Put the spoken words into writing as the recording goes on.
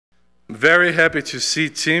very happy to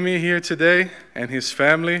see Timmy here today and his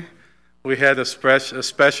family. We had a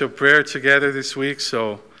special prayer together this week,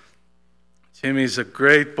 so Timmy is a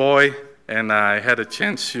great boy, and I had a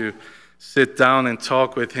chance to sit down and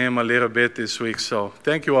talk with him a little bit this week, so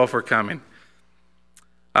thank you all for coming.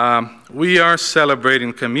 We are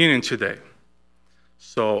celebrating communion today,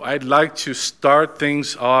 so I'd like to start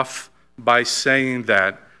things off by saying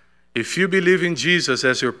that if you believe in Jesus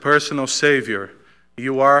as your personal Savior,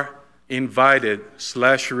 you are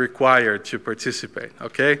invited/required to participate,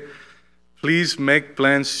 okay? Please make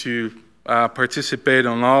plans to participate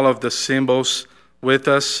on all of the symbols with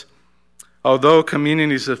us. Although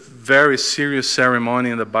communion is a very serious ceremony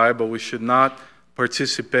in the Bible, we should not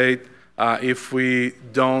participate if we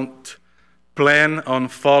don't plan on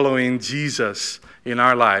following Jesus in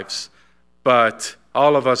our lives. But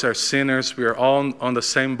all of us are sinners. We are all on the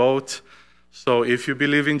same boat. So if you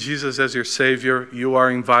believe in Jesus as your Savior, you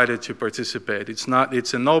are invited to participate. It's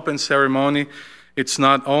an open ceremony. It's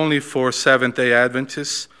not only for Seventh-day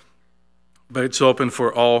Adventists, but it's open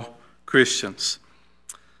for all Christians.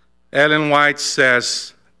 Ellen White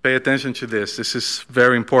says, pay attention to this. This is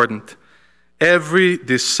very important. Every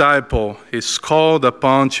disciple is called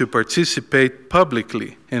upon to participate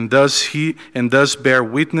publicly and thus bear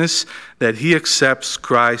witness that he accepts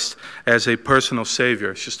Christ as a personal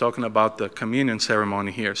Savior. She's talking about the communion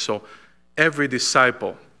ceremony here. So every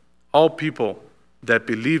disciple, all people that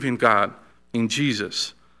believe in God, in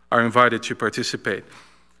Jesus, are invited to participate.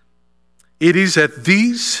 It is at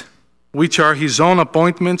these, which are his own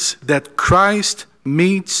appointments, that Christ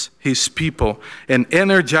meets his people and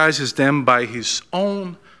energizes them by his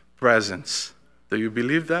own presence. Do you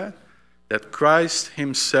believe that? That Christ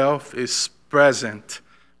himself is present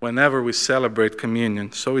whenever we celebrate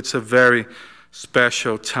communion. So it's a very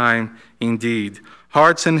special time indeed.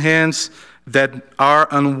 Hearts and hands that are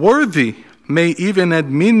unworthy may even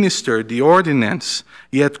administer the ordinance,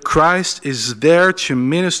 yet Christ is there to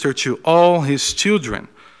minister to all his children.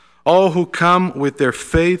 All who come with their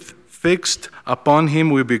faith fixed upon him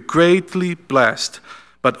will be greatly blessed,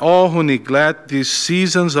 but all who neglect these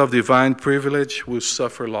seasons of divine privilege will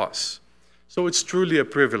suffer loss. So it's truly a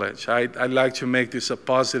privilege. I'd like to make this a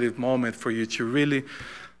positive moment for you to really,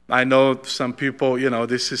 I know some people,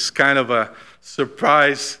 this is kind of a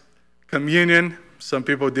surprise communion. Some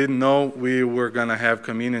people didn't know we were going to have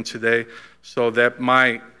communion today, so that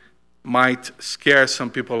might scare some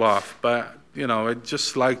people off. But, I'd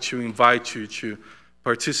just like to invite you to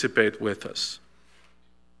participate with us.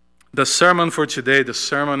 The sermon for today, the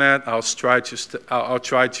sermonette, I'll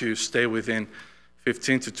try to stay within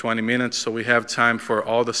 15 to 20 minutes, so we have time for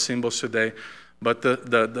all the symbols today. But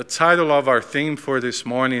the title of our theme for this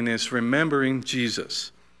morning is Remembering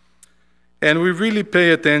Jesus. And we really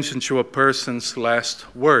pay attention to a person's last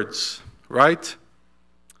words, right?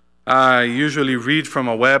 I usually read from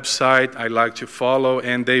a website I like to follow,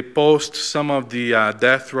 and they post some of the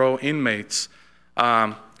death row inmates'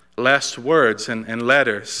 last words and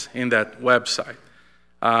letters in that website.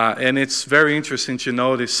 And it's very interesting to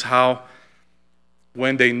notice how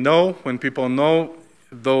when people know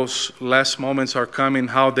those last moments are coming,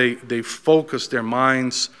 how they focus their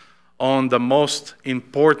minds on the most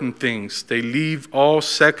important things. They leave all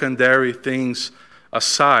secondary things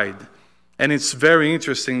aside. And it's very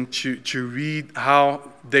interesting to read how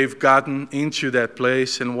they've gotten into that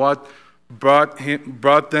place and what brought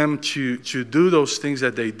them to do those things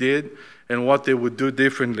that they did and what they would do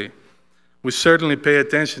differently. We certainly pay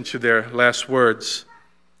attention to their last words.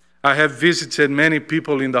 I have visited many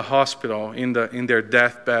people in the hospital, in their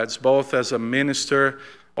deathbeds, both as a minister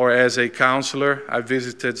or as a counselor. I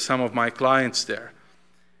visited some of my clients there.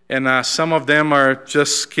 And some of them are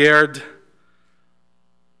just scared.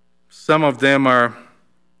 Some of them are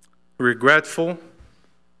regretful.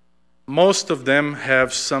 Most of them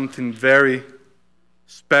have something very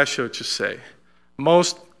special to say.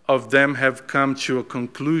 Most of them have come to a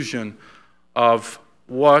conclusion of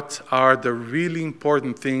what are the really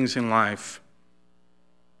important things in life.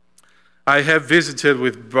 I have visited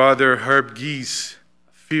with Brother Herb Gies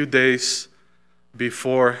a few days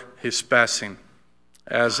before his passing.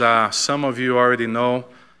 As some of you already know,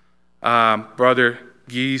 Brother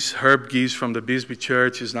Herb Gies from the Bisbee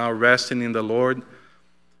Church is now resting in the Lord.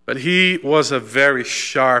 But he was a very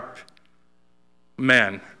sharp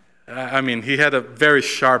man. I mean, he had a very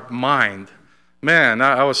sharp mind. Man,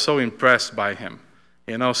 I was so impressed by him.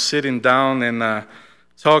 Sitting down and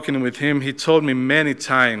talking with him, he told me many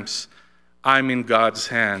times, I'm in God's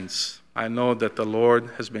hands. I know that the Lord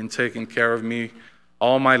has been taking care of me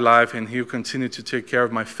all my life, and he'll continue to take care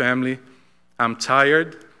of my family. I'm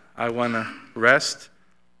tired. I want to rest.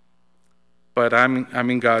 but I'm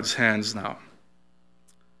in God's hands now.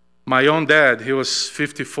 My own dad, he was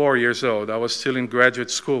 54 years old. I was still in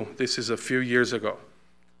graduate school. This is a few years ago.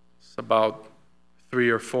 It's about 3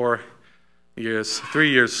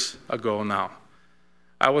 years ago now.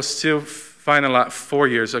 I was still 4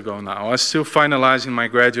 years ago now. I was still finalizing my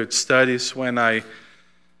graduate studies when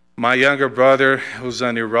my younger brother, who's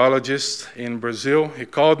a neurologist in Brazil, he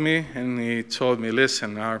called me and he told me,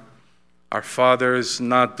 listen, our father is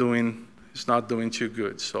not doing too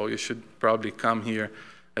good, so you should probably come here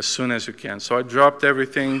as soon as you can. So I dropped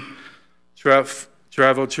everything,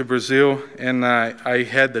 traveled to Brazil, and I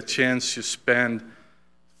had the chance to spend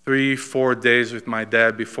 3-4 days with my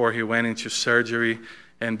dad before he went into surgery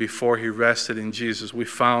and before he rested in Jesus. We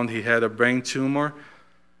found he had a brain tumor,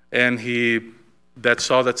 and that's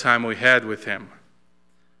all the time we had with him.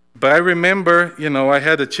 But I remember, I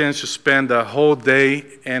had a chance to spend a whole day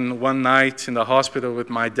and one night in the hospital with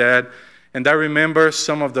my dad, and I remember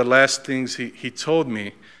some of the last things he told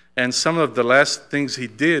me, and some of the last things he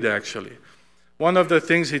did, actually. One of the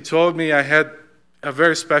things he told me, I had a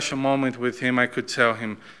very special moment with him. I could tell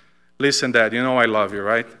him, listen, Dad, I love you,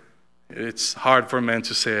 right? It's hard for men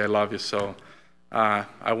to say I love you, so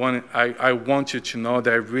I want you to know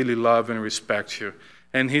that I really love and respect you.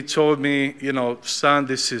 And he told me, son,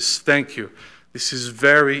 thank you. This is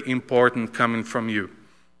very important coming from you.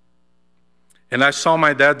 And I saw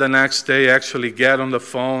my dad the next day actually get on the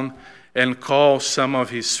phone and call some of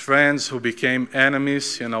his friends who became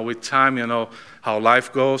enemies, with time, how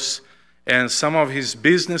life goes. And some of his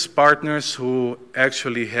business partners who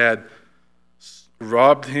actually had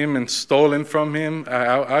robbed him and stolen from him.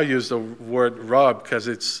 I use the word rob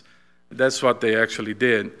because that's what they actually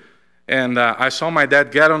did. And I saw my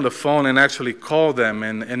dad get on the phone and actually call them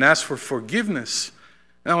and ask for forgiveness.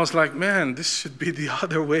 And I was like, man, this should be the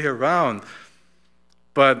other way around.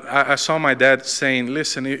 But I saw my dad saying,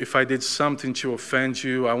 listen, if I did something to offend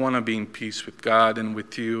you, I want to be in peace with God and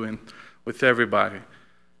with you and with everybody.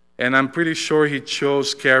 And I'm pretty sure he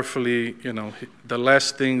chose carefully, the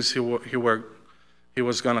last things he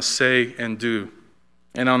was going to say and do.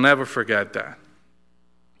 And I'll never forget that.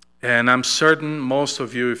 And I'm certain most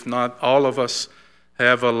of you, if not all of us,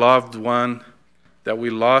 have a loved one that we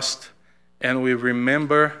lost, and we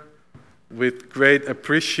remember with great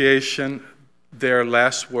appreciation their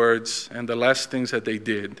last words and the last things that they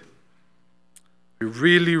did. We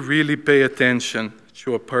really, really pay attention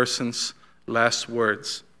to a person's last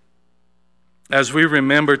words. As we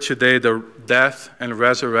remember today the death and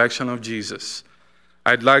resurrection of Jesus,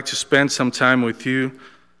 I'd like to spend some time with you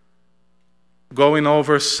going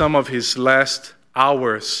over some of his last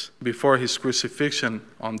hours before his crucifixion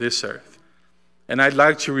on this earth. And I'd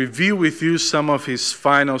like to review with you some of his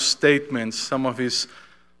final statements, some of his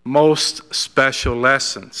most special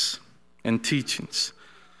lessons and teachings.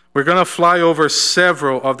 We're going to fly over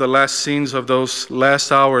several of the last scenes of those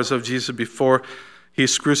last hours of Jesus before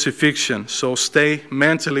his crucifixion. So stay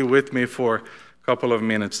mentally with me for a couple of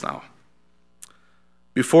minutes now.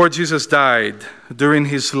 Before Jesus died, during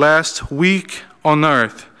his last week on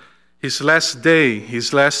earth, his last day,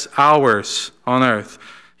 his last hours on earth,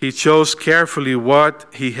 he chose carefully what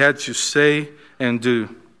he had to say and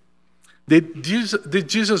do. Did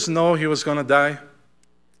Jesus know he was going to die?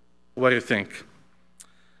 What do you think?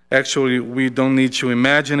 Actually, we don't need to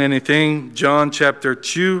imagine anything. John chapter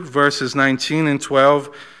 2, verses 19 and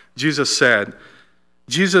 12, Jesus said,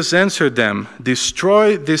 Jesus answered them,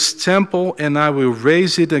 destroy this temple and I will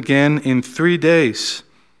raise it again in 3 days.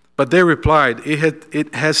 But they replied,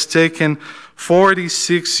 it has taken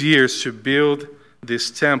 46 years to build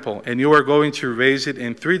this temple, and you are going to raise it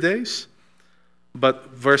in 3 days? But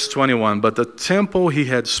verse 21, but the temple he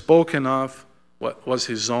had spoken of was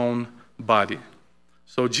his own body.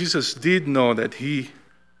 So Jesus did know that his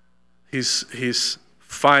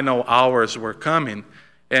final hours were coming.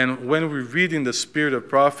 And when we read in the Spirit of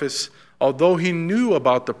Prophets, although he knew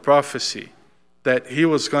about the prophecy that he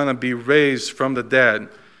was going to be raised from the dead,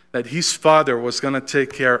 that his Father was going to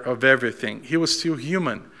take care of everything, he was still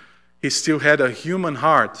human. He still had a human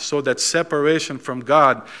heart, so that separation from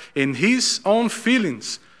God in his own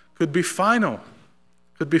feelings could be final.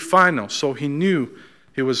 So he knew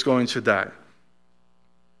he was going to die.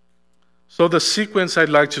 So the sequence I'd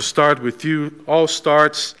like to start with you all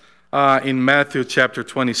starts in Matthew chapter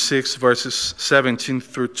 26, verses 17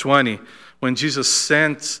 through 20, when Jesus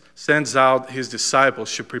sends out his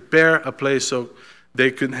disciples to prepare a place so they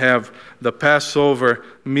could have the Passover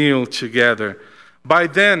meal together. By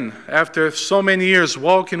then, after so many years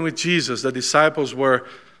walking with Jesus, the disciples were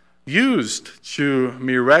used to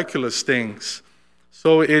miraculous things.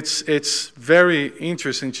 So it's very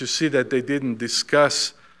interesting to see that they didn't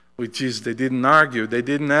discuss with Jesus. They didn't argue. They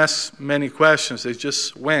didn't ask many questions. They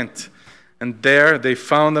just went. And there they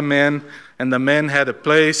found a man, and the man had a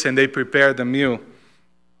place, and they prepared the meal.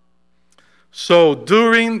 So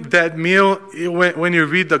during that meal, when you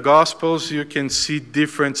read the Gospels, you can see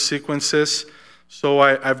different sequences. So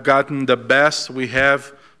I've gotten the best we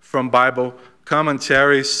have from Bible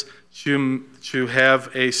commentaries to have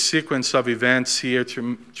a sequence of events here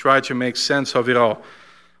to try to make sense of it all.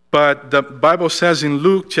 But the Bible says in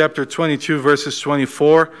Luke chapter 22, verses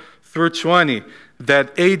 24 through 20,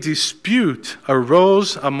 that a dispute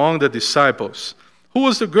arose among the disciples. Who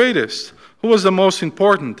was the greatest? Who was the most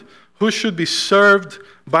important? Who should be served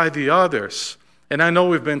by the others? And I know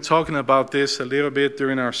we've been talking about this a little bit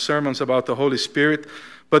during our sermons about the Holy Spirit,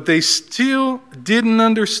 but they still didn't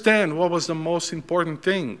understand what was the most important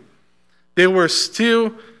thing. They were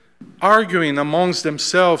still arguing amongst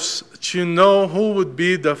themselves to know who would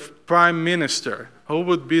be the prime minister, who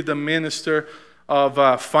would be the minister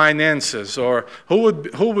of finances, or who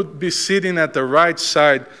would be sitting at the right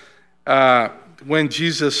side when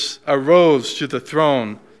Jesus arose to the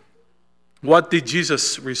throne. What did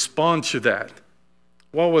Jesus respond to that?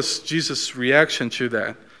 What was Jesus' reaction to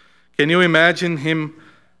that? Can you imagine him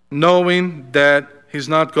knowing that he's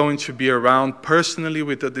not going to be around personally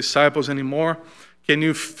with the disciples anymore? Can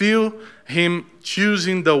you feel him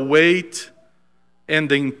choosing the weight and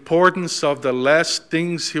the importance of the last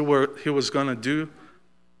things he was going to do?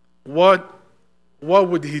 What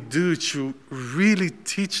would he do to really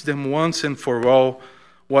teach them once and for all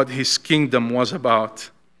what his kingdom was about?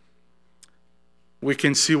 We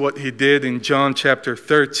can see what he did in John chapter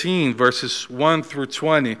 13, verses 1 through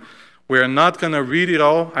 20. We are not going to read it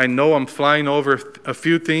all. I know I'm flying over a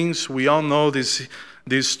few things. We all know these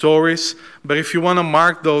stories. But if you want to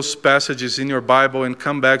mark those passages in your Bible and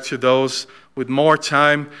come back to those with more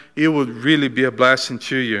time, it would really be a blessing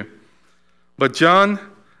to you. But John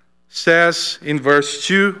says in verse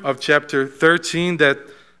 2 of chapter 13 that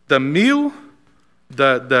the meal,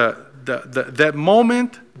 that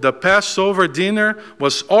moment, the Passover dinner,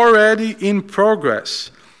 was already in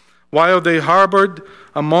progress. While they harbored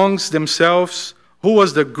amongst themselves who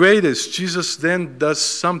was the greatest, Jesus then does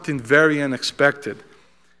something very unexpected.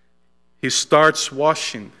 He starts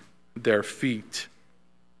washing their feet.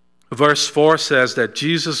 Verse 4 says that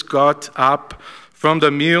Jesus got up from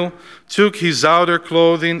the meal, took his outer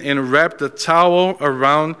clothing and wrapped a towel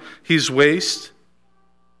around his waist,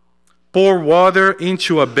 poured water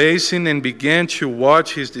into a basin and began to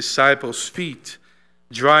wash his disciples' feet,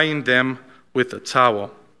 drying them with a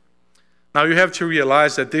towel. Now you have to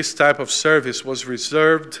realize that this type of service was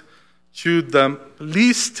reserved to the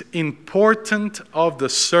least important of the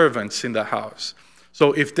servants in the house.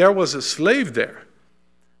 So if there was a slave there,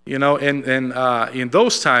 you know, and in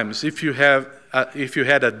those times, if you had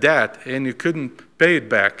a debt and you couldn't pay it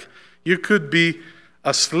back, you could be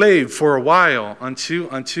a slave for a while until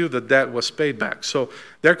the debt was paid back. So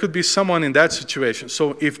there could be someone in that situation.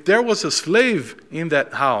 So if there was a slave in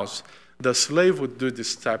that house, the slave would do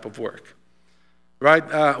this type of work, right?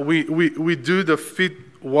 We do the feet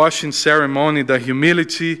washing ceremony, the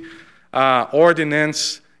humility,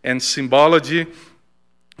 ordinance, and symbology.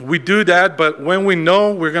 We do that, but when we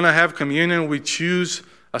know we're going to have communion, we choose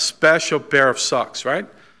a special pair of socks, right?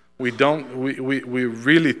 We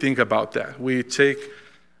really think about that. We take,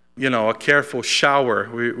 a careful shower.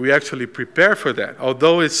 We actually prepare for that.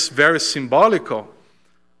 Although it's very symbolical,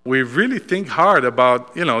 we really think hard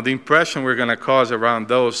about, the impression we're going to cause around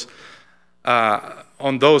those,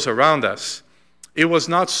 on those around us. It was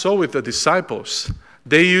not so with the disciples.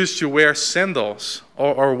 They used to wear sandals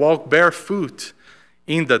or walk barefoot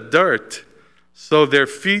in the dirt. So their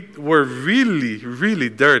feet were really, really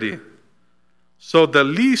dirty. So the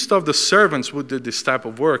least of the servants would do this type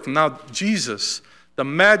of work. Now Jesus, the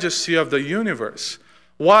majesty of the universe,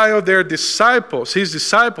 while their disciples, his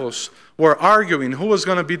disciples, were arguing who was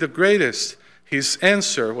going to be the greatest, his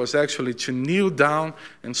answer was actually to kneel down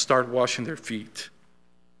and start washing their feet.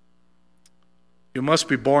 You must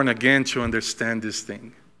be born again to understand this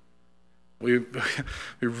thing. We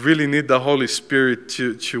really need the Holy Spirit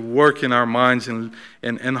to work in our minds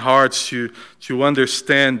and hearts to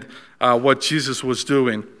understand what Jesus was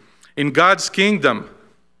doing. In God's kingdom,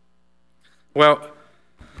 well,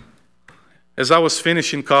 as I was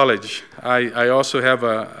finishing college, I also have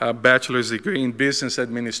a bachelor's degree in business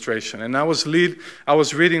administration. And I was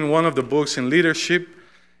reading one of the books in leadership,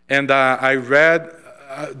 and I read,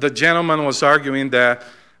 the gentleman was arguing that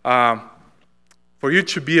for you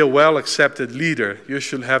to be a well-accepted leader, you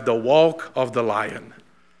should have the walk of the lion.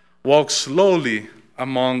 Walk slowly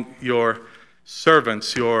among your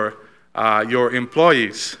servants, your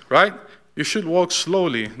employees, right? You should walk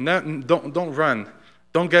slowly. Don't run.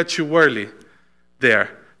 Don't get too early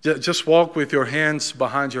there. Just walk with your hands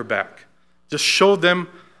behind your back. Just show them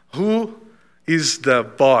who is the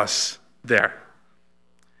boss there.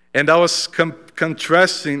 And I was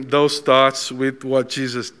contrasting those thoughts with what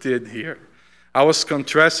Jesus did here. I was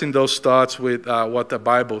contrasting those thoughts with what the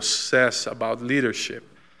Bible says about leadership,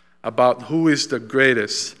 about who is the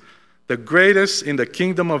greatest. The greatest in the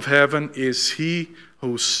kingdom of heaven is he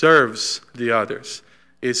who serves the others.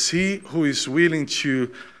 Is he who is willing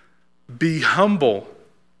to be humble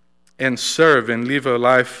and serve and live a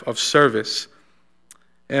life of service.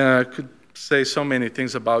 And I could say so many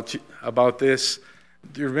things about this.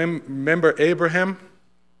 Do you remember Abraham?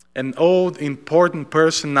 An old, important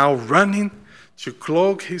person now running to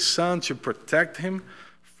cloak his son, to protect him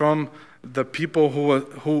from the people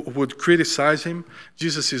who would criticize him.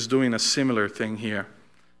 Jesus is doing a similar thing here.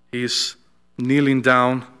 He's kneeling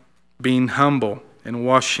down, being humble, and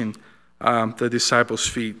washing the disciples'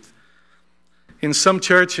 feet. In some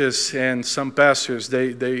churches and some pastors,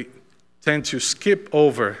 they tend to skip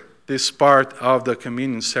over this part of the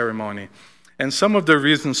communion ceremony. And some of the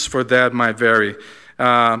reasons for that might vary.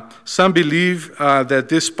 Some believe that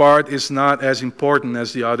this part is not as important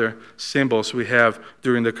as the other symbols we have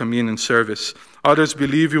during the communion service. Others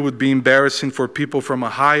believe it would be embarrassing for people from a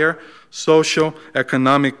higher social,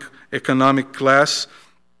 economic class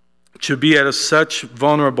to be at such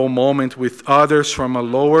vulnerable moment with others from a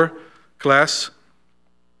lower class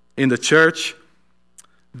in the church.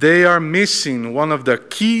 They are missing one of the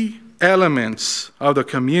key elements of the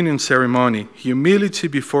communion ceremony: humility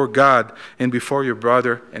before God and before your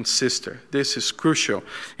brother and sister. This is crucial.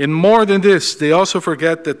 And more than this, they also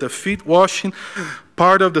forget that the feet washing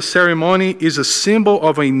part of the ceremony is a symbol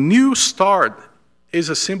of a new start, is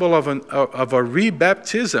a symbol of a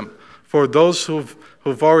rebaptism for those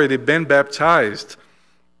who've already been baptized.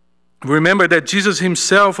 Remember that Jesus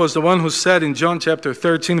himself was the one who said in John chapter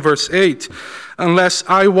 13, verse 8, "Unless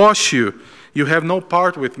I wash you, you have no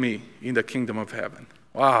part with me in the kingdom of heaven."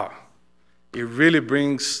 Wow. It really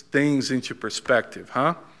brings things into perspective,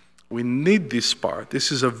 huh? We need this part.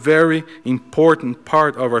 This is a very important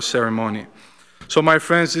part of our ceremony. So, my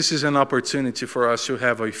friends, this is an opportunity for us to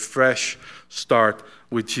have a fresh start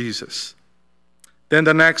with Jesus. Then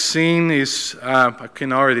the next scene is, I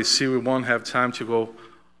can already see we won't have time to go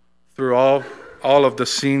through all of the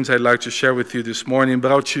scenes I'd like to share with you this morning, but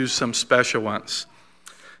I'll choose some special ones.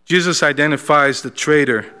 Jesus identifies the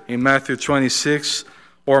traitor in Matthew 26,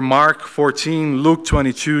 or Mark 14, Luke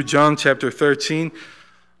 22, John chapter 13.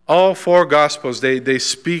 All four Gospels, they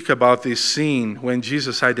speak about this scene when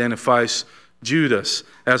Jesus identifies Judas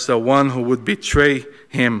as the one who would betray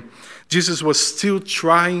him. Jesus was still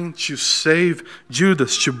trying to save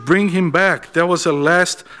Judas, to bring him back. That was a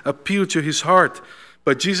last appeal to his heart.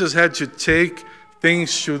 But Jesus had to take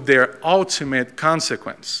things to their ultimate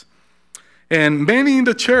consequence. And many in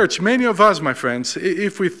the church, many of us, my friends,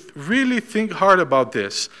 if we really think hard about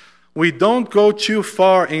this, we don't go too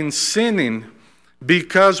far in sinning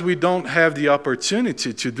because we don't have the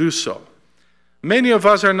opportunity to do so. Many of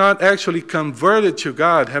us are not actually converted to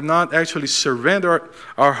God, have not actually surrendered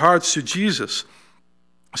our hearts to Jesus.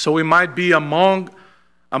 So we might be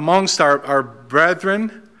amongst our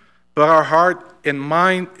brethren, but our heart and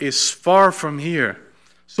mind is far from here.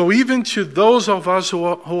 So even to those of us who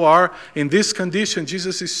are in this condition,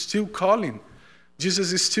 Jesus is still calling.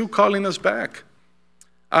 Jesus is still calling us back.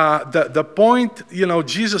 The point,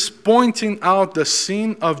 Jesus pointing out the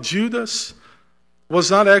sin of Judas was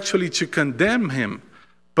not actually to condemn him,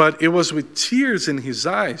 but it was with tears in his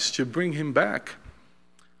eyes to bring him back.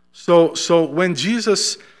 So when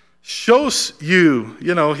Jesus shows you,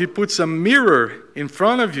 he puts a mirror in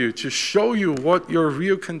front of you to show you what your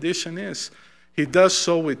real condition is. He does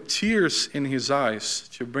so with tears in his eyes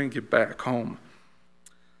to bring you back home.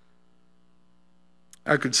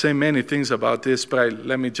 I could say many things about this, but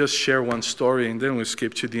let me just share one story and then we'll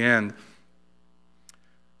skip to the end.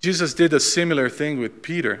 Jesus did a similar thing with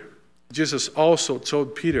Peter. Jesus also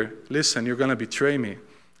told Peter, "Listen, you're going to betray me."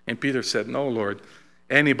 And Peter said, "No, Lord,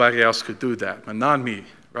 anybody else could do that, but not me."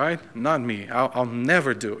 Right? Not me. I'll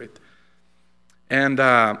never do it. And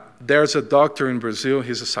there's a doctor in Brazil.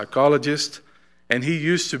 He's a psychologist, and he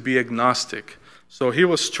used to be agnostic. So he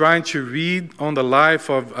was trying to read on the life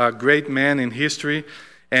of a great man in history,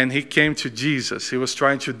 and he came to Jesus. He was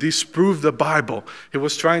trying to disprove the Bible. He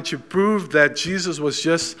was trying to prove that Jesus was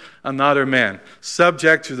just another man,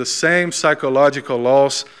 subject to the same psychological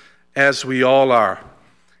laws as we all are.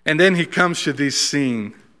 And then he comes to this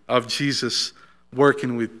scene of Jesus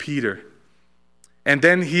working with Peter. And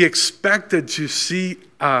then he expected to see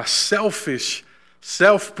a selfish,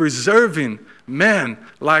 self-preserving man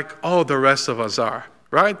like all the rest of us are,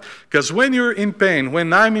 right? Because when you're in pain,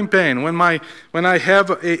 when I'm in pain, when I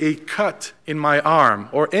have a cut in my arm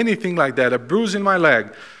or anything like that, a bruise in my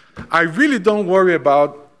leg, I really don't worry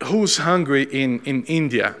about who's hungry in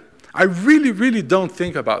India. I really, really don't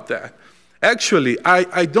think about that. Actually,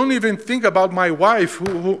 I don't even think about my wife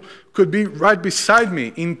who could be right beside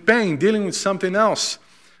me in pain, dealing with something else.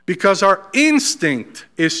 Because our instinct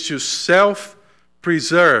is to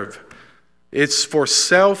self-preserve. It's for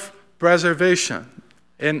self-preservation.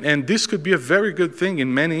 And this could be a very good thing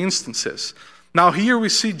in many instances. Now here we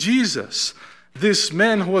see Jesus, this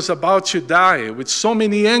man who was about to die with so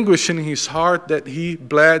many anguish in his heart that he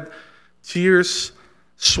bled tears,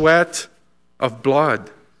 sweat of blood.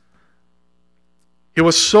 He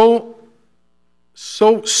was so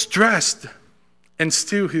stressed, and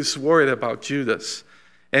still he's worried about Judas.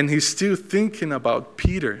 And he's still thinking about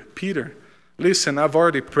Peter. Peter, listen, I've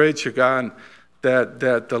already prayed to God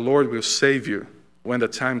that the Lord will save you when the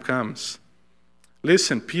time comes.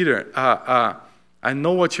 Listen, Peter, I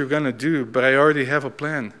know what you're going to do, but I already have a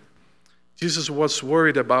plan. Jesus was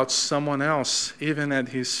worried about someone else, even at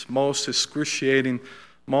his most excruciating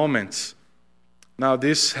moments. Now,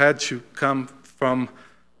 this had to come from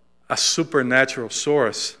a supernatural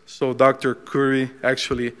source. So Dr. Curry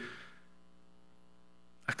actually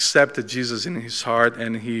accepted Jesus in his heart,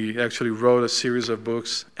 and he actually wrote a series of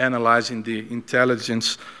books analyzing the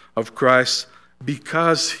intelligence of Christ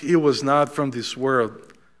because he was not from this world,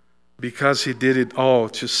 because he did it all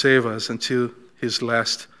to save us until his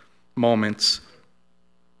last moments.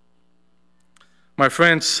 My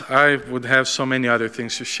friends, I would have so many other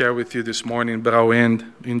things to share with you this morning, but I'll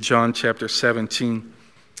end in John chapter 17,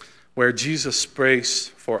 where Jesus prays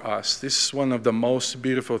for us. This is one of the most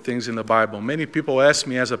beautiful things in the Bible. Many people ask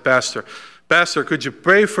me as a pastor, Pastor, could you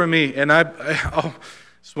pray for me? And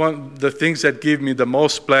it's one of the things that give me the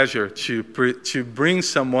most pleasure to bring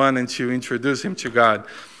someone and to introduce him to God.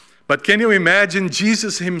 But can you imagine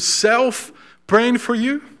Jesus himself praying for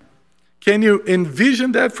you? Can you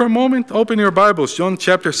envision that for a moment? Open your Bibles, John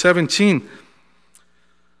chapter 17.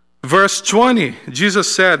 Verse 20,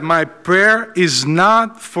 Jesus said, my prayer is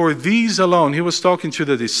not for these alone. He was talking to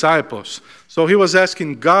the disciples. So he was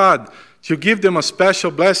asking God to give them a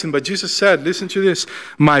special blessing. But Jesus said, listen to this,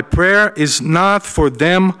 my prayer is not for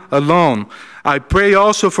them alone. I pray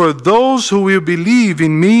also for those who will believe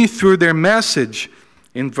in me through their message.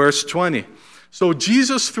 In verse 20. So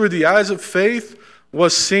Jesus, through the eyes of faith,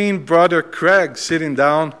 was seeing Brother Craig sitting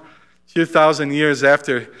down 2,000 years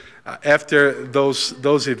after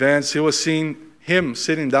those events. He was seeing him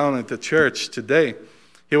sitting down at the church today.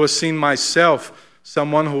 He was seeing myself,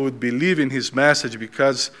 someone who would believe in his message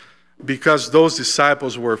because those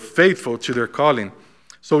disciples were faithful to their calling.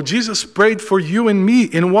 So Jesus prayed for you and me.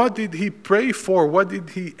 And what did he pray for? What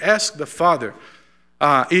did he ask the Father?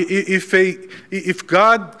 If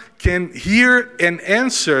God can hear and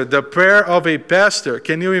answer the prayer of a pastor,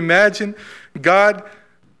 can you imagine God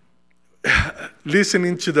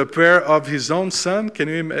listening to the prayer of his own son?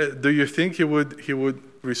 Do you think he would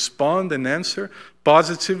respond and answer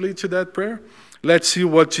positively to that prayer? Let's see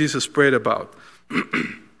what Jesus prayed about.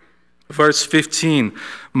 Verse 15,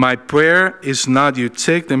 my prayer is not you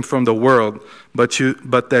take them from the world, but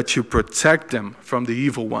that you protect them from the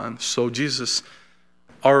evil one. So Jesus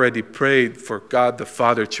already prayed for God the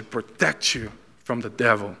Father to protect you from the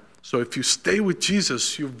devil. So if you stay with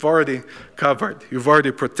Jesus, you've already covered. You've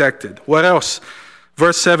already protected. What else?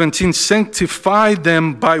 Verse 17, sanctify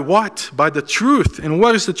them by what? By the truth. And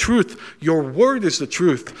what is the truth? Your word is the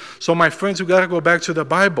truth. So my friends, we've got to go back to the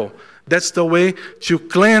Bible. That's the way to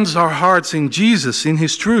cleanse our hearts in Jesus, in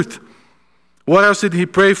his truth. What else did he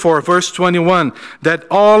pray for? Verse 21, that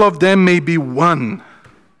all of them may be one.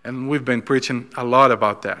 And we've been preaching a lot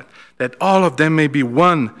about that. That all of them may be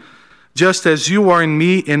one. Just as you are in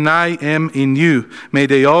me and I am in you, may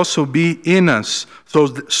they also be in us, so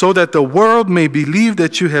that the world may believe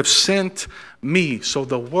that you have sent me. So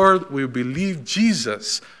the world will believe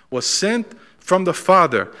Jesus was sent from the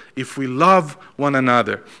Father if we love one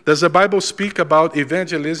another. Does the Bible speak about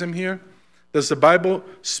evangelism here? Does the Bible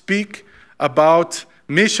speak about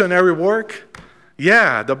missionary work?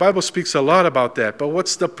 Yeah, the Bible speaks a lot about that. But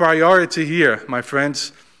what's the priority here, my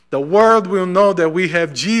friends? The world will know that we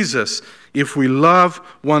have Jesus if we love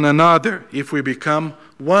one another, if we become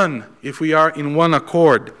one, if we are in one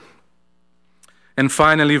accord. And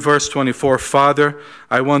finally, verse 24, Father,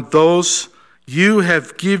 I want those you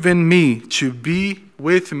have given me to be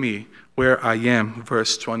with me where I am,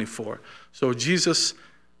 verse 24. So Jesus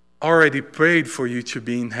already prayed for you to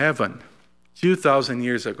be in heaven 2,000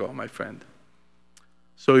 years ago, my friend.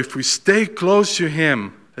 So if we stay close to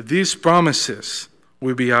him, these promises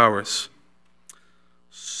will be ours.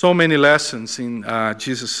 So many lessons in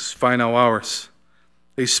Jesus' final hours.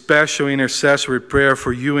 A special intercessory prayer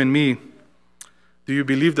for you and me. Do you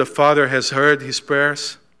believe the Father has heard his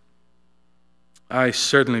prayers? I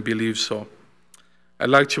certainly believe so. I'd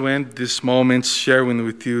like to end this moment sharing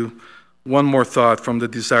with you one more thought from the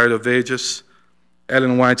Desire of Ages.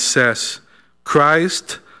 Ellen White says,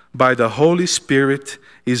 Christ, by the Holy Spirit,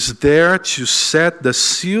 is there to set the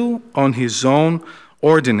seal on his own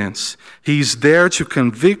ordinance. He is there to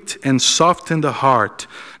convict and soften the heart.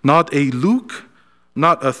 Not a look,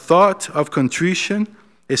 not a thought of contrition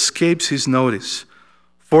escapes his notice.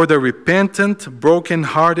 For the repentant,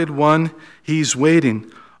 broken-hearted one, he is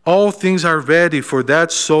waiting. All things are ready for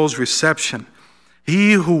that soul's reception.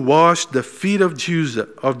 He who washed the feet of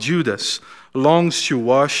Judas longs to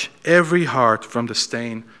wash every heart from the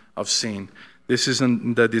stain of sin. This is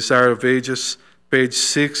in the Desire of Ages, page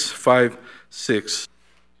 656.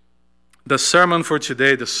 The sermon for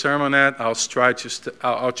today, the sermonette,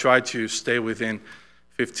 I'll try to stay within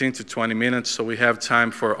 15 to 20 minutes, so we have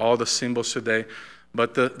time for all the symbols today.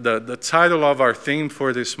 But the title of our theme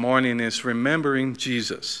for this morning is Remembering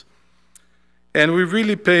Jesus. And we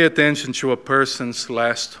really pay attention to a person's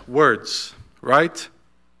last words, right?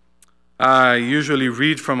 I usually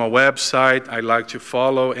read from a website I like to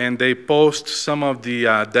follow, and they post some of the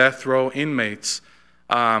death row inmates'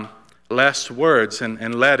 last words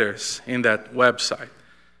and letters in that website.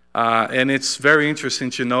 And it's very interesting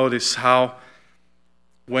to notice how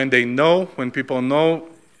when people know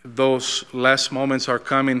those last moments are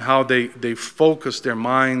coming, how they focus their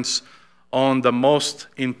minds on the most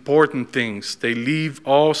important things. They leave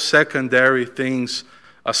all secondary things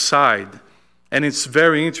aside. And it's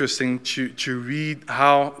very interesting to read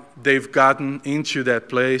how they've gotten into that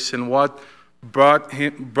place and what brought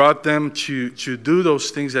them to do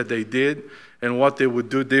those things that they did and what they would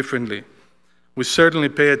do differently. We certainly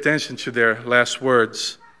pay attention to their last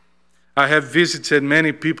words. I have visited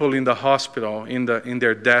many people in the hospital, in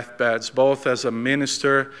their deathbeds, both as a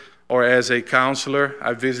minister or as a counselor.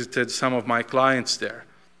 I visited some of my clients there.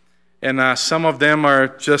 And some of them are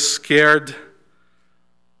just scared.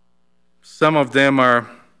 Some of them are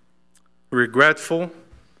regretful.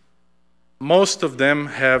 Most of them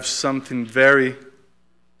have something very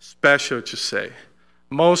special to say.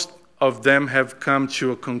 Most of them have come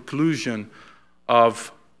to a conclusion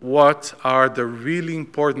of what are the really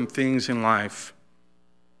important things in life.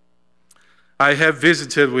 I have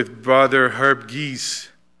visited with Brother Herb Gies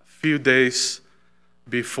a few days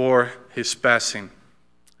before his passing.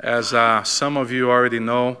 As some of you already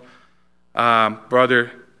know,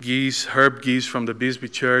 Brother Gies, Herb Gies from the Bisbee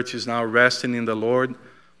Church, is now resting in the Lord.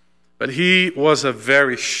 But he was a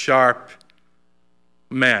very sharp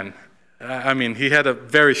man. I mean, he had a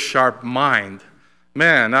very sharp mind.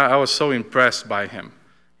 Man, I was so impressed by him.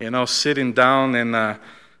 You know, sitting down and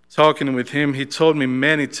talking with him, he told me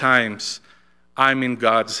many times, I'm in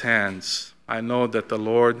God's hands. I know that the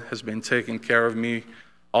Lord has been taking care of me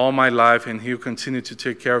all my life, and he'll continue to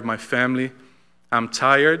take care of my family. I'm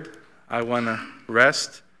tired. I want to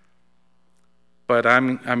rest. But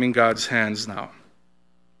I'm in God's hands now.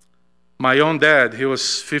 My own dad, he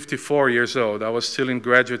was 54 years old. I was still in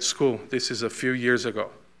graduate school. This is a few years ago.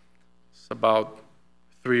 It's about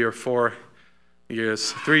 3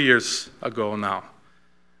 years ago now.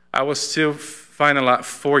 I was still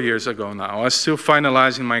 4 years ago now. I was still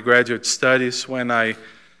finalizing my graduate studies when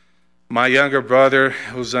my younger brother,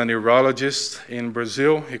 who's a neurologist in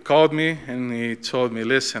Brazil, he called me and he told me,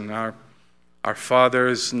 listen, our father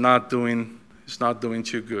is not doing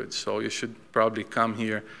too good, so you should probably come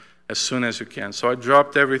here as soon as you can. So I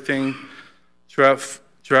dropped everything,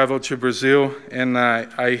 traveled to Brazil, and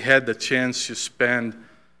I had the chance to spend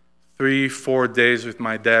 3-4 days with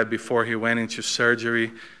my dad before he went into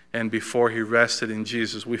surgery and before he rested in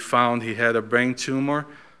Jesus. We found he had a brain tumor,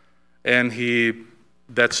 and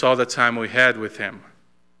that's all the time we had with him.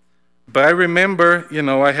 But I remember, you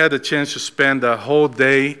know, I had a chance to spend a whole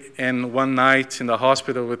day and one night in the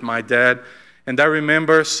hospital with my dad, and I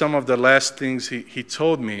remember some of the last things he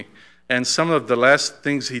told me, and some of the last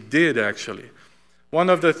things he did, actually. One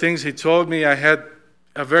of the things he told me, I had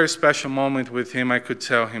a very special moment with him. I could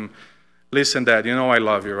tell him, listen, Dad, you know I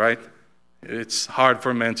love you, right? It's hard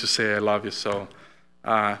for men to say I love you, so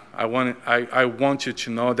I want you to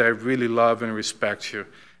know that I really love and respect you.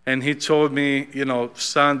 And he told me, you know,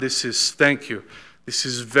 son, thank you. This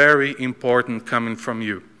is very important coming from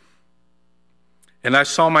you. And I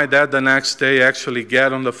saw my dad the next day actually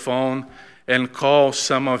get on the phone and call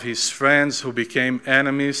some of his friends who became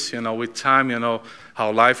enemies, with time,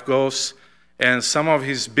 how life goes. And some of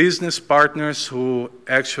his business partners who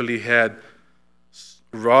actually had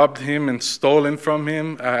robbed him and stolen from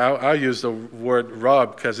him. I use the word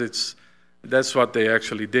rob because that's what they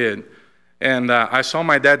actually did. And I saw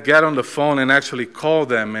my dad get on the phone and actually call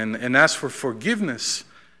them and ask for forgiveness.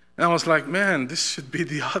 And I was like, man, this should be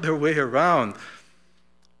the other way around.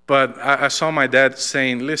 But I saw my dad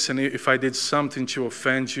saying, listen, if I did something to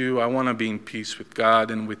offend you, I want to be in peace with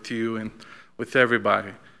God and with you and with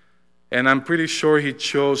everybody. And I'm pretty sure he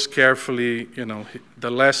chose carefully,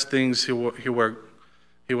 the last things he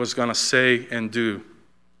was going to say and do.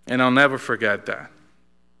 And I'll never forget that.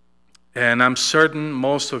 And I'm certain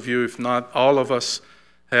most of you, if not all of us,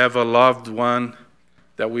 have a loved one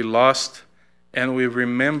that we lost, and we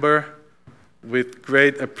remember with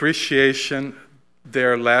great appreciation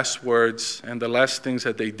their last words and the last things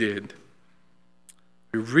that they did.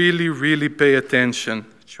 We really, really pay attention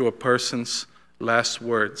to a person's last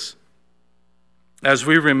words. As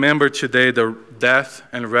we remember today the death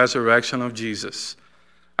and resurrection of Jesus,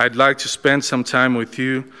 I'd like to spend some time with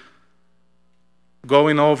you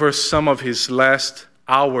going over some of his last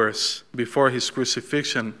hours before his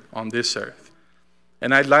crucifixion on this earth.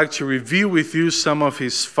 And I'd like to review with you some of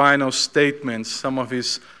his final statements, some of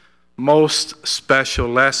his most special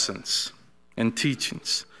lessons and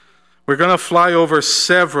teachings. We're going to fly over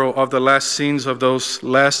several of the last scenes of those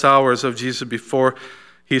last hours of Jesus before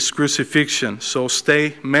his crucifixion. So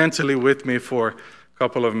stay mentally with me for a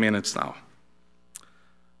couple of minutes now.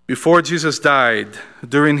 Before Jesus died,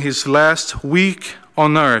 during his last week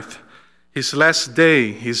on earth, his last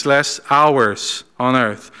day, his last hours on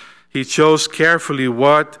earth, he chose carefully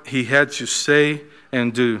what he had to say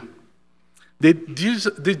and do. Did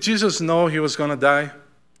Jesus know he was going to die?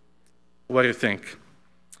 What do you think?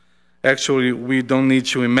 Actually, we don't need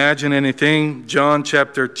to imagine anything. John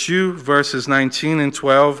chapter 2, verses 19 and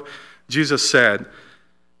 12, Jesus said,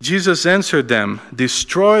 Jesus answered them,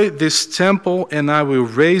 destroy this temple and I will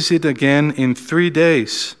raise it again in 3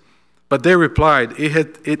 days. But they replied,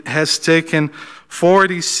 it has taken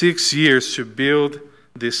 46 years to build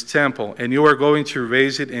this temple, and you are going to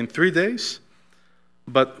raise it in 3 days?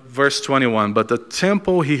 But verse 21, but the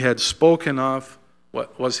temple he had spoken of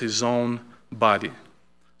was his own body.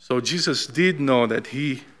 So Jesus did know that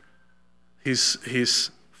his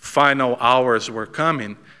final hours were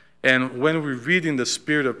coming. And when we read in the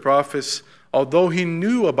Spirit of Prophecy, although he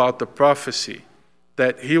knew about the prophecy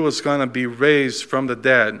that he was going to be raised from the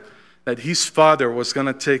dead, that his Father was going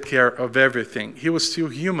to take care of everything, he was still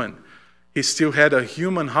human. He still had a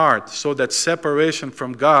human heart, so that separation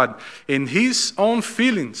from God in his own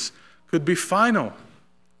feelings could be final.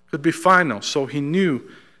 So he knew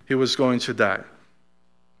he was going to die.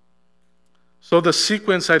 So the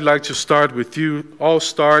sequence I'd like to start with you all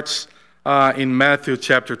starts in Matthew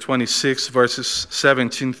chapter 26, verses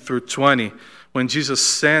 17 through 20, when Jesus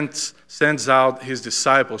sends out his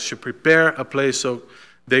disciples to prepare a place so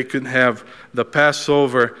they could have the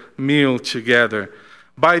Passover meal together.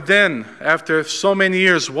 By then, after so many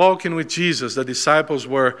years walking with Jesus, the disciples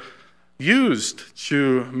were used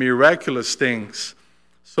to miraculous things.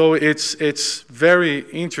 So it's very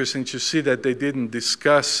interesting to see that they didn't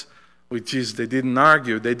discuss with Jesus. They didn't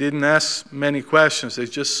argue. They didn't ask many questions. They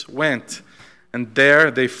just went. And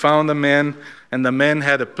there they found a man, and the man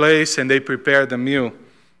had a place, and they prepared the meal.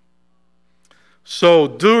 So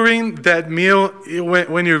during that meal,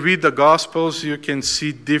 when you read the Gospels, you can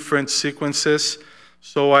see different sequences.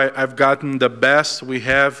 So I've gotten the best we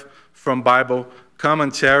have from Bible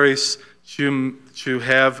commentaries to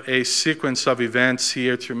have a sequence of events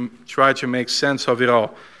here to try to make sense of it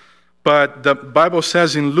all. But the Bible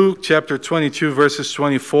says in Luke chapter 22, verses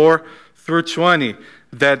 24 through 20,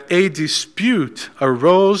 that a dispute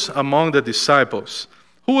arose among the disciples.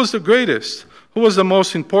 Who was the greatest? Who was the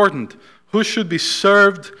most important? Who should be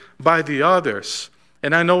served by the others?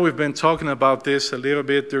 And I know we've been talking about this a little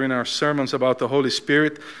bit during our sermons about the Holy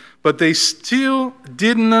Spirit, but they still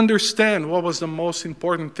didn't understand what was the most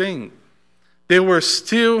important thing. They were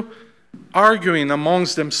still arguing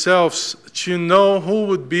amongst themselves to know who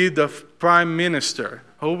would be the prime minister,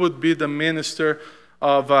 who would be the minister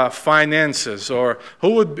of finances, or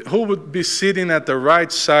who would be sitting at the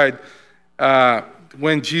right side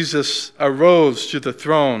when Jesus arose to the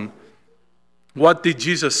throne. What did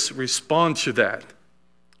Jesus respond to that?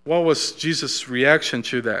 What was Jesus' reaction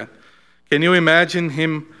to that? Can you imagine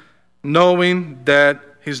him knowing that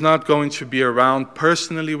he's not going to be around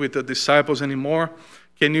personally with the disciples anymore?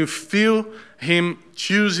 Can you feel him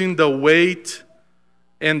choosing the weight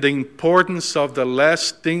and the importance of the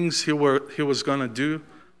last things he was going to do,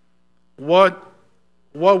 what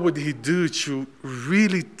would he do to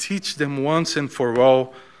really teach them once and for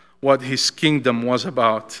all what his kingdom was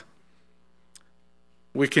about?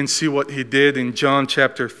 We can see what he did in John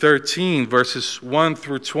chapter 13, verses 1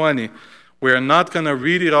 through 20. We are not going to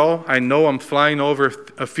read it all. I know I'm flying over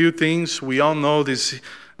a few things. We all know these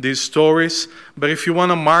stories. But if you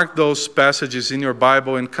want to mark those passages in your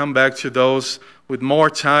Bible and come back to those with more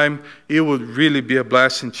time, it would really be a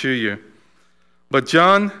blessing to you. But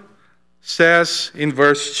John says in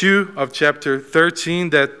verse 2 of chapter 13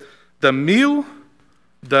 that the meal,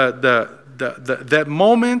 that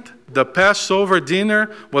moment, the Passover dinner,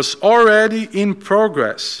 was already in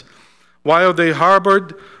progress. While they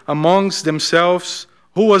harbored amongst themselves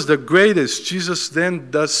who was the greatest, Jesus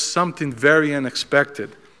then does something very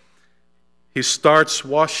unexpected. He starts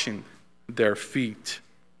washing their feet.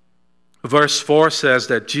 Verse 4 says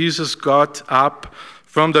that Jesus got up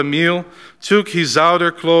from the meal, took his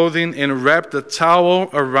outer clothing and wrapped a towel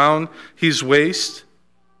around his waist,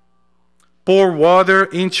 poured water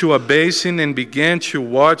into a basin and began to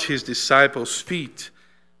wash his disciples' feet,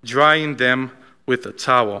 drying them with a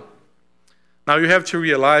towel. Now you have to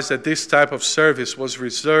realize that this type of service was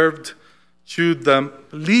reserved to the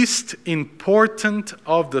least important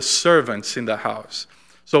of the servants in the house.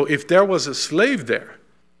 So if there was a slave there,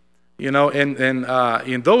 and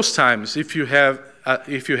in those times, if you had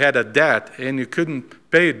a debt and you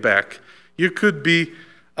couldn't pay it back, you could be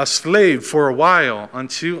a slave for a while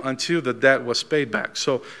until the debt was paid back.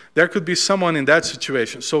 So there could be someone in that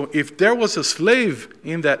situation. So if there was a slave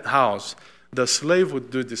in that house, the slave would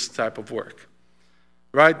do this type of work,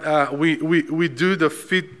 right? We do the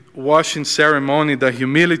feet washing ceremony, the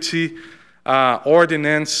humility,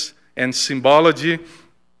 ordinance, and symbology.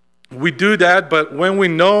 We do that, but when we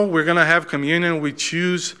know we're going to have communion, we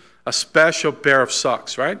choose a special pair of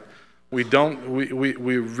socks, right? We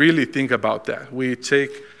really think about that. We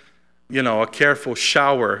take, a careful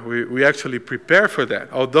shower. We actually prepare for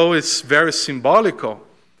that. Although it's very symbolical,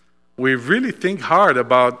 we really think hard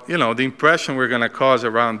about, the impression we're going to cause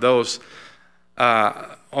around those,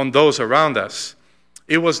 on those around us.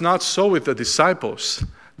 It was not so with the disciples.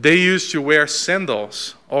 They used to wear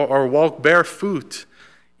sandals or walk barefoot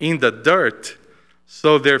in the dirt.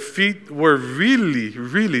 So their feet were really,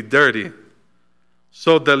 really dirty.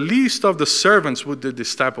 So the least of the servants would do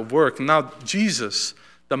this type of work. Now Jesus,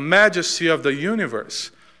 the majesty of the universe,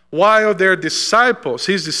 while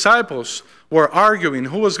his disciples were arguing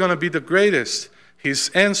who was going to be the greatest, his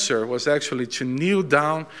answer was actually to kneel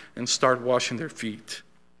down and start washing their feet.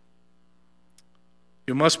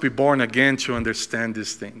 You must be born again to understand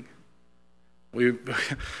this thing. We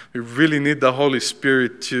really need the Holy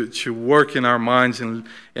Spirit to work in our minds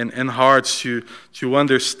and hearts to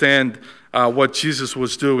understand what Jesus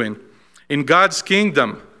was doing. In God's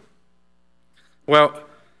kingdom, well,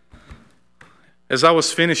 as I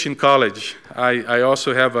was finishing college, I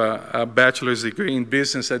also have a bachelor's degree in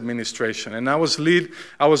business administration. And I was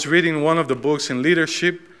reading one of the books in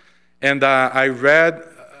leadership, and I read,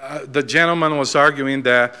 the gentleman was arguing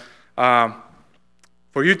that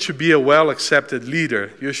for you to be a well-accepted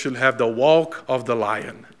leader, you should have the walk of the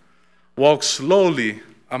lion. Walk slowly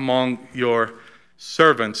among your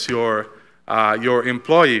servants, your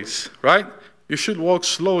employees, right? You should walk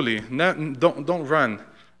slowly. Don't run.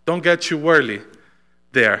 Don't get too early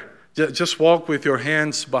there. Just walk with your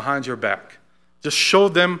hands behind your back. Just show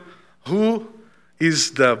them who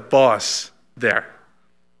is the boss there.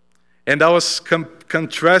 And I was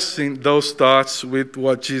contrasting those thoughts with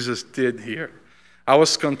what Jesus did here. I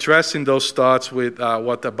was contrasting those thoughts with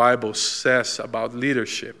what the Bible says about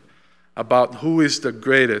leadership, about who is the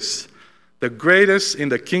greatest. The greatest in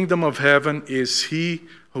the kingdom of heaven is he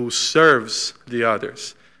who serves the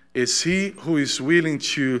others. Is he who is willing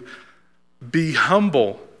to be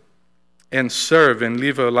humble and serve and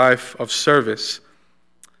live a life of service.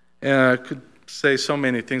 And I could say so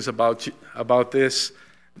many things about this.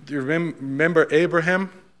 Do you remember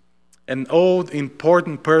Abraham? An old,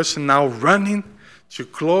 important person now running to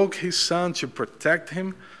cloak his son, to protect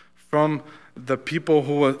him from the people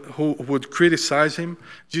who would criticize him.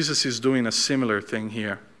 Jesus is doing a similar thing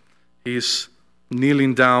here. He's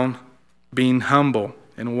kneeling down, being humble,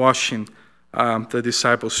 and washing the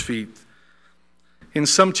disciples' feet. In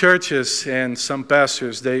some churches and some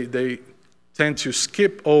pastors, they tend to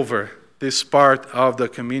skip over this part of the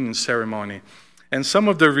communion ceremony. And some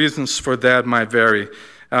of the reasons for that might vary.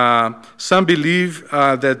 Some believe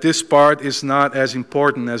that this part is not as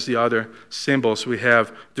important as the other symbols we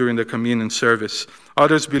have during the communion service.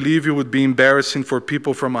 Others believe it would be embarrassing for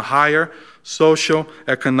people from a higher social,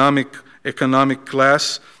 economic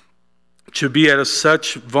class to be at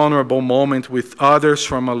such vulnerable moment with others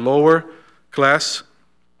from a lower class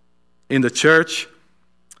in the church.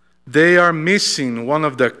 They are missing one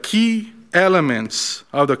of the key elements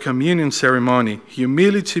of the communion ceremony: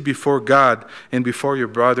 humility before God and before your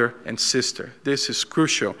brother and sister. This is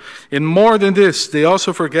crucial. And more than this, they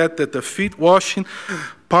also forget that the feet washing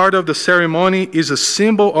part of the ceremony is a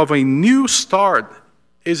symbol of a new start,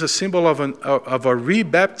 is a symbol of a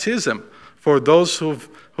rebaptism for those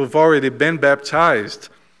who've already been baptized.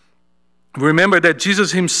 Remember that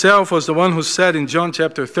Jesus himself was the one who said in John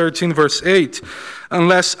chapter 13, verse 8,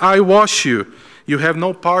 "Unless I wash you, you have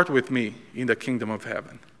no part with me in the kingdom of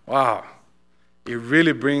heaven." Wow. It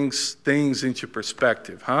really brings things into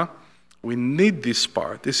perspective, huh? We need this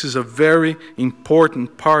part. This is a very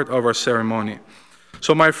important part of our ceremony.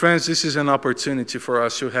 So, my friends, this is an opportunity for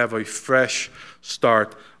us to have a fresh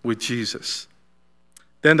start with Jesus.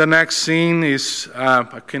 Then the next scene is,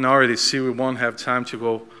 I can already see we won't have time to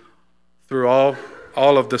go through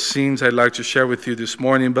all of the scenes I'd like to share with you this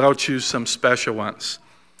morning, but I'll choose some special ones.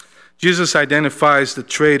 Jesus identifies the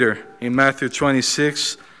traitor in Matthew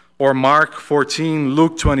 26, or Mark 14,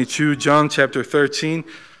 Luke 22, John chapter 13.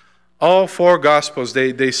 All four Gospels,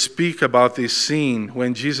 they speak about this scene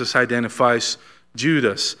when Jesus identifies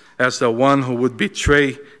Judas as the one who would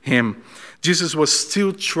betray him. Jesus was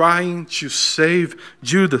still trying to save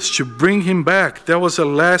Judas, to bring him back. That was a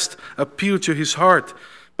last appeal to his heart.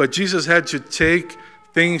 But Jesus had to take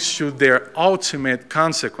things to their ultimate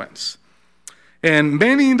consequence. And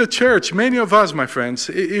many in the church, many of us, my friends,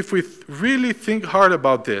 if we really think hard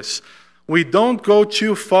about this, we don't go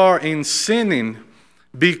too far in sinning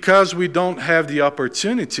because we don't have the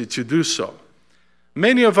opportunity to do so.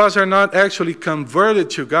 Many of us are not actually converted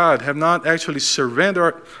to God, have not actually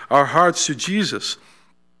surrendered our hearts to Jesus.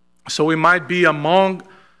 So we might be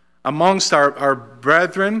amongst our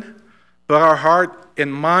brethren, but our heart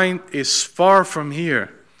and mind is far from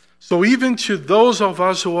here. So even to those of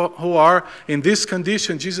us who are in this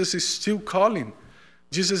condition, Jesus is still calling.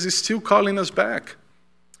 Jesus is still calling us back.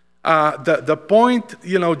 The point,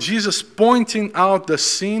 Jesus pointing out the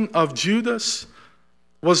sin of Judas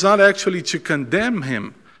was not actually to condemn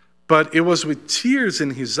him, but it was with tears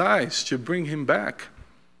in his eyes to bring him back.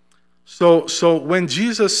 So when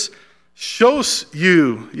Jesus shows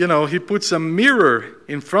you, he puts a mirror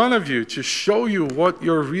in front of you to show you what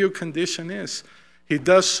your real condition is. He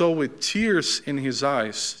does so with tears in his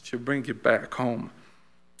eyes to bring you back home.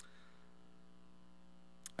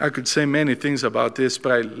 I could say many things about this,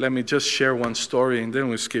 but let me just share one story and then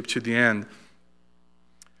we'll skip to the end.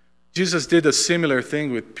 Jesus did a similar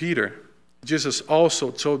thing with Peter. Jesus also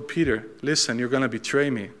told Peter, "Listen, you're going to betray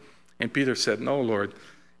me." And Peter said, "No, Lord,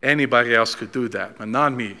 anybody else could do that, but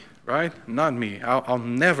not me," right? Not me. I'll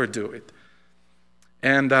never do it.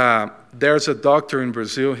 And there's a doctor in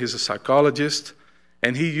Brazil, he's a psychologist,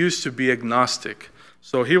 and he used to be agnostic.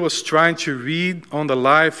 So he was trying to read on the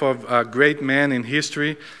life of a great man in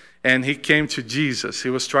history, and he came to Jesus. He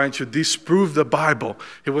was trying to disprove the Bible.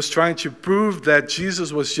 He was trying to prove that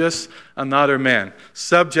Jesus was just another man,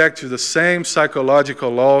 subject to the same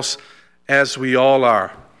psychological laws as we all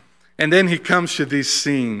are. And then he comes to this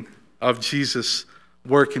scene of Jesus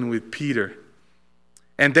working with Peter.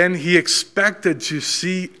 And then he expected to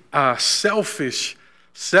see a selfish,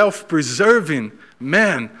 self-preserving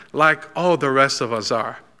man like all the rest of us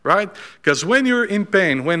are. Right? Because when you're in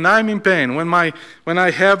pain, when I'm in pain, when I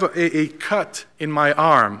have a cut in my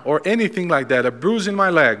arm or anything like that, a bruise in my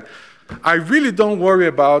leg, I really don't worry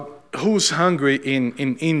about who's hungry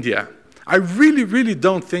in India. I really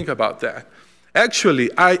don't think about that. Actually,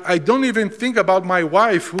 I don't even think about my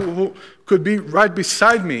wife who could be right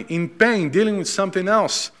beside me in pain, dealing with something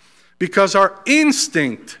else. Because our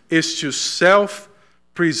instinct is to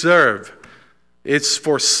self-preserve. It's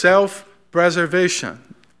for self-preservation.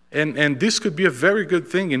 And this could be a very good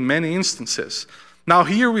thing in many instances. Now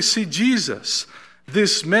here we see Jesus,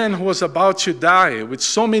 this man who was about to die with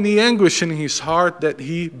so many anguish in his heart that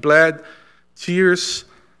he bled tears,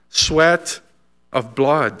 sweat of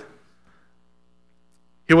blood.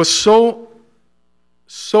 He was so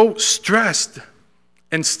stressed,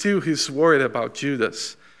 and still he's worried about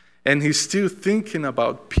Judas. And he's still thinking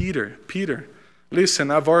about Peter. Peter,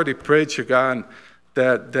 listen, I've already prayed to God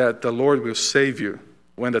that the Lord will save you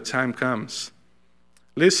when the time comes.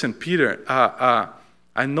 Listen, Peter,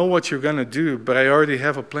 I know what you're going to do, but I already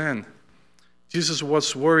have a plan. Jesus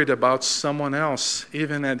was worried about someone else,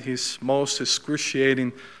 even at his most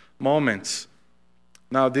excruciating moments.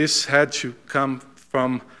 Now, this had to come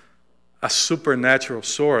from a supernatural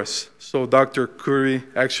source. So Dr. Curry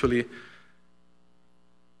actually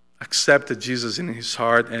accepted Jesus in his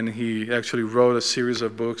heart, and he actually wrote a series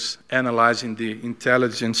of books analyzing the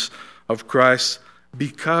intelligence of Christ,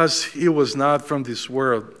 because he was not from this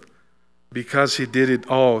world, because he did it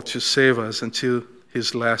all to save us until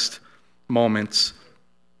his last moments.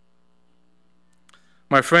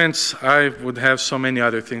 My friends, I would have so many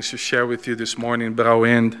other things to share with you this morning, but I'll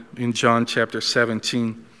end in John chapter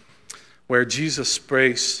 17, where Jesus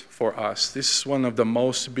prays for us. This is one of the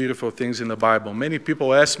most beautiful things in the Bible. Many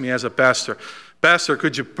people ask me as a pastor, "Pastor,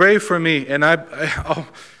 could you pray for me?" And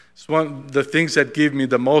it's one of the things that give me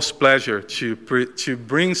the most pleasure, to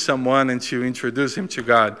bring someone and to introduce him to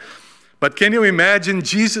God. But can you imagine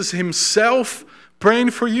Jesus himself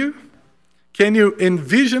praying for you? Can you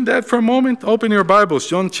envision that for a moment? Open your Bibles,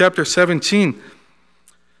 John chapter 17.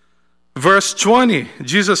 Verse 20,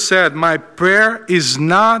 Jesus said, "My prayer is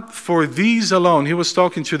not for these alone." He was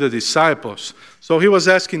talking to the disciples. So he was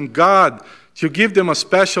asking God to give them a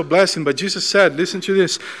special blessing. But Jesus said, listen to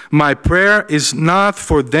this, "My prayer is not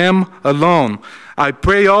for them alone. I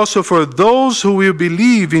pray also for those who will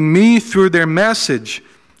believe in me through their message."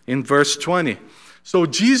 In verse 20. So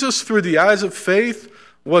Jesus, through the eyes of faith,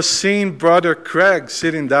 was seeing Brother Craig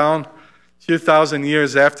sitting down 2,000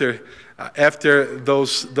 years after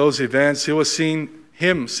those events. He was seeing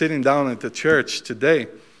him sitting down at the church today.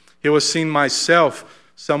 He was seeing myself,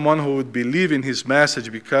 someone who would believe in his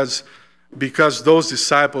message because those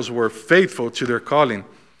disciples were faithful to their calling.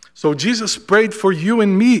 So Jesus prayed for you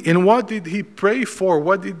and me. And what did he pray for?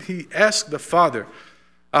 What did he ask the Father?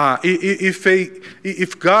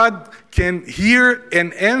 If God can hear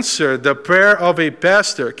and answer the prayer of a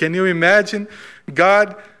pastor, can you imagine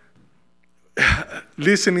God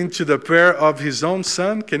listening to the prayer of his own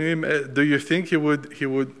son? Do you think he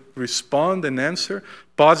would respond and answer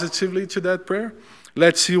positively to that prayer?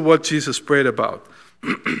 Let's see what Jesus prayed about.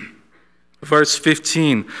 Verse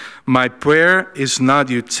 15, "My prayer is not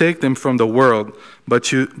you take them from the world, but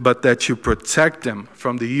that you protect them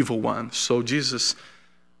from the evil one." So Jesus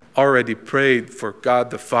already prayed for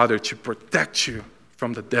God the Father to protect you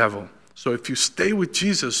from the devil. So if you stay with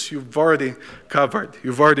Jesus, you've already covered.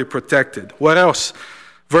 You've already protected. What else?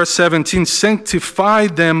 Verse 17, "Sanctify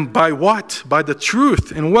them by what? By the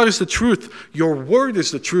truth." And what is the truth? Your word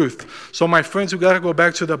is the truth. So my friends, we've got to go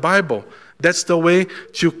back to the Bible. That's the way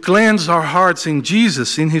to cleanse our hearts in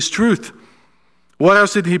Jesus, in his truth. What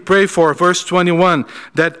else did he pray for? Verse 21,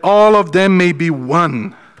 "That all of them may be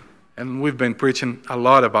one." And we've been preaching a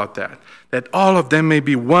lot about that. That all of them may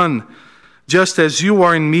be one. "Just as you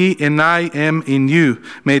are in me and I am in you,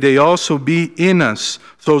 may they also be in us,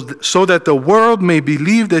 so that the world may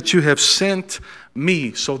believe that you have sent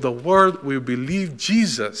me." So the world will believe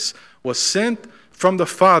Jesus was sent from the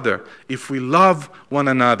Father if we love one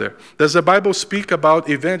another. Does the Bible speak about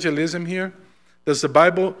evangelism here? Does the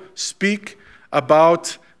Bible speak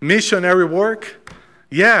about missionary work?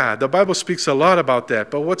 Yeah, the Bible speaks a lot about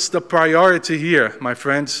that. But what's the priority here, my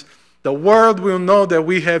friends? The world will know that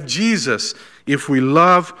we have Jesus if we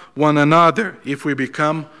love one another, if we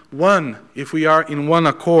become one, if we are in one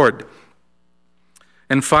accord.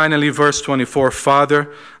 And finally, verse 24, "Father,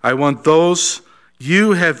 I want those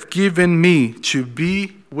you have given me to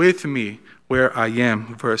be with me where I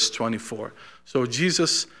am." Verse 24. So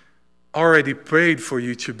Jesus already prayed for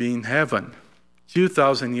you to be in heaven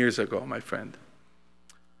 2,000 years ago, my friend.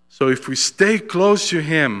 So if we stay close to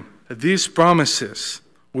him, these promises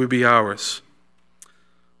will be ours.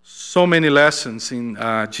 So many lessons in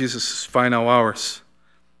Jesus' final hours.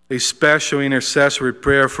 A special intercessory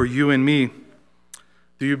prayer for you and me.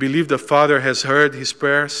 Do you believe the Father has heard his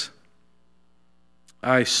prayers?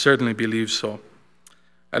 I certainly believe so.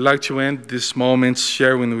 I'd like to end this moment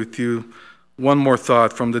sharing with you one more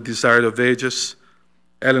thought from the Desire of Ages.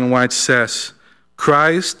 Ellen White says,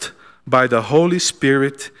 "Christ, by the Holy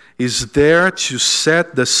Spirit, is there to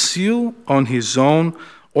set the seal on his own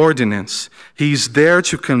ordinance. He is there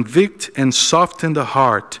to convict and soften the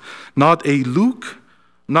heart. Not a look,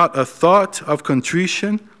 not a thought of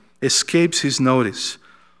contrition escapes his notice.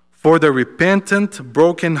 For the repentant,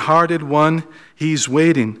 broken-hearted one, he is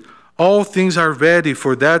waiting. All things are ready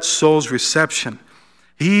for that soul's reception.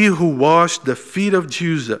 He who washed the feet of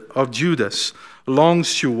Judas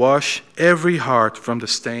longs to wash every heart from the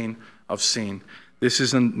stain of sin." This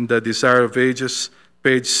is in the Desire of Ages,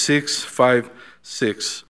 page 656.